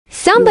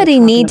Somebody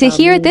talking need to about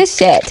hear me. this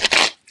shit.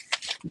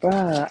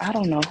 Bruh, I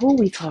don't know who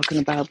we talking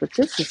about, but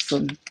this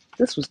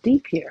was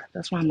deep here.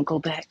 That's why I'm gonna go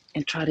back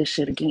and try this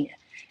shit again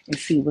and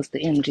see what's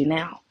the energy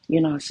now.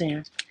 You know what I'm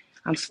saying?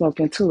 I'm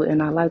smoking too,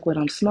 and I like what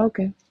I'm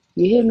smoking.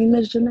 You hear me,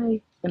 Miss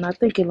Janae? And I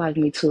think you like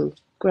me too.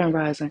 Grand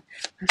Rising.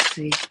 Let's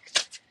see.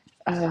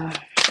 Uh,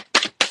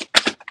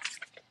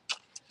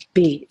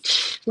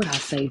 bitch. What I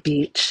say,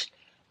 bitch?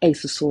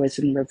 Ace of Swords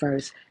in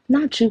reverse.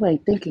 Not you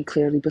ain't thinking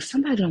clearly, but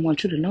somebody don't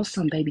want you to know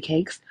something, baby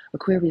cakes.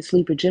 Aquarius,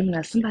 Libra,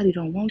 Gemini. Somebody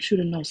don't want you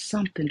to know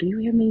something. Do you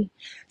hear me?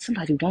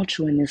 Somebody wants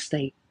you in this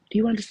state. Do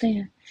you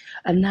understand?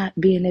 Of not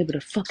being able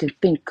to fucking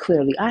think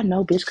clearly. I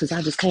know, bitch, because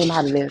I just came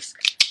out of this.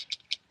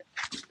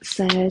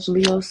 Sag,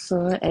 Leo,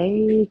 Sun,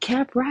 a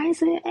Cap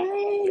Rising,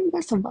 a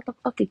that's some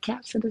motherfucking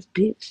caps in this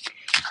bitch.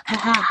 Ha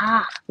ha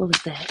ha. What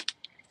was that?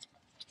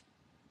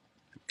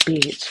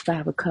 Bitch,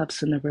 Five of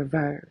Cups in the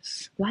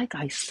reverse. Like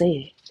I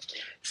said,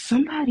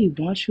 somebody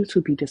wants you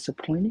to be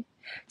disappointed.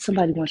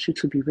 Somebody wants you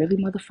to be really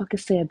motherfucking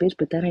sad, bitch,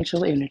 but that ain't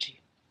your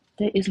energy.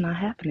 That is not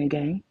happening,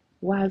 gang.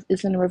 Why is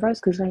it's in the reverse?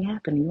 Because it ain't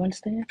happening. You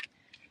understand?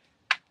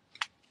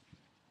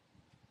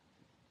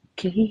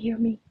 Can he hear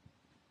me?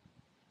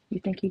 You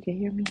think he can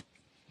hear me?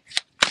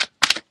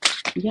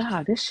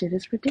 Yeah, this shit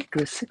is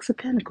ridiculous. Six of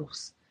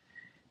Pentacles.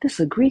 This is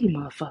a greedy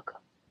motherfucker.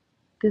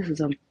 This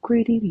is a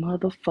greedy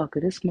motherfucker.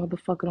 This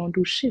motherfucker don't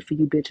do shit for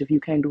you, bitch, if you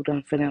can't do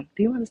nothing for them.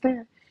 Do you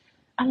understand?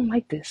 I don't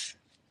like this.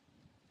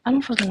 I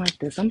don't fucking like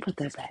this. I'm gonna put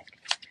that back.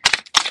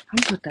 I'm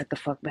gonna put that the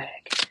fuck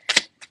back.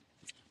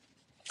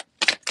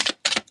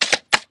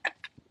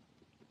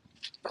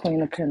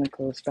 Queen of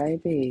Pentacles,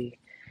 baby.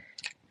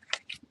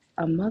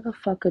 A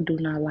motherfucker do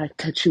not like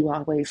that you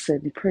always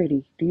sitting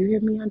pretty. Do you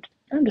hear me?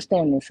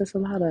 Understand this. There's a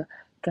lot of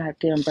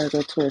goddamn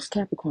Virgo, Taurus,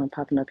 Capricorn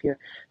popping up here.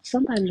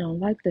 Somebody don't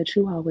like that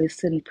you always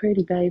sitting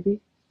pretty, baby.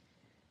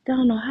 They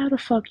don't know how the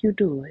fuck you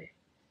do it.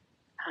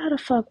 How the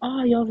fuck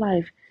all your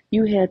life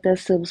you had that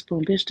silver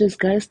spoon, bitch? This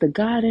guy, it's the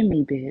God in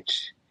me,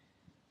 bitch.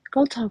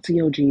 Go talk to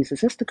your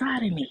Jesus. It's the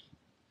God in me.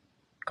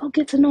 Go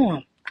get to know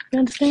him. You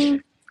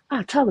understand?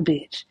 I tell a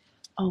bitch.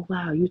 Oh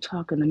wow, you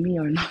talking to me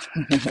or not?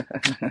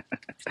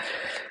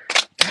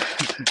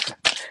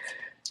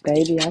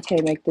 Baby, I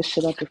can't make this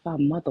shit up if I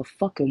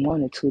motherfucking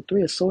wanted to.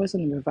 Three of Swords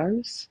in the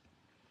reverse.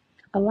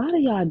 A lot of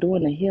y'all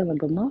doing the healing,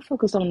 but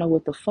motherfuckers don't know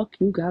what the fuck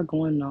you got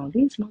going on.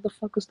 These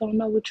motherfuckers don't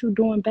know what you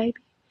doing, baby.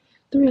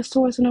 Three of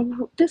Swords in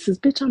the this is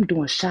bitch. I'm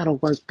doing shadow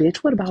work, bitch.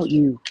 What about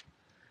you?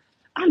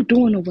 I'm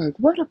doing the work.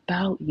 What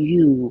about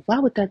you? Why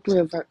would that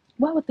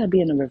why would that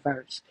be in the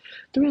reverse?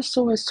 Three of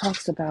Swords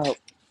talks about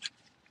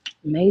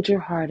major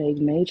heartache,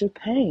 major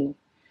pain.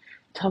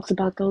 Talks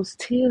about those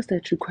tears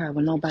that you cry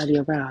with nobody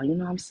around. You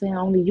know what I'm saying?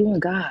 Only you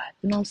and God.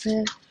 You know what I'm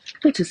saying?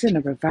 Bitch, it's in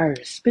the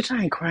reverse. Bitch,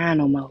 I ain't crying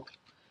no more.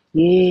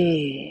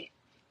 Yeah.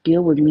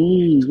 Deal with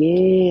me.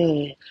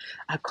 Yeah.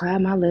 I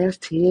cried my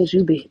last tears,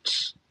 you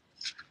bitch.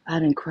 I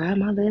didn't cry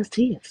my last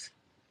tears.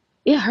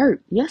 It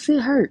hurt. Yes,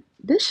 it hurt.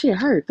 This shit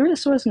hurt. Three of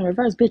Swords in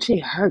reverse, bitch,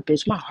 it hurt,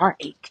 bitch. My heart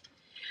ached.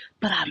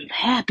 But I'm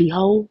happy,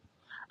 ho.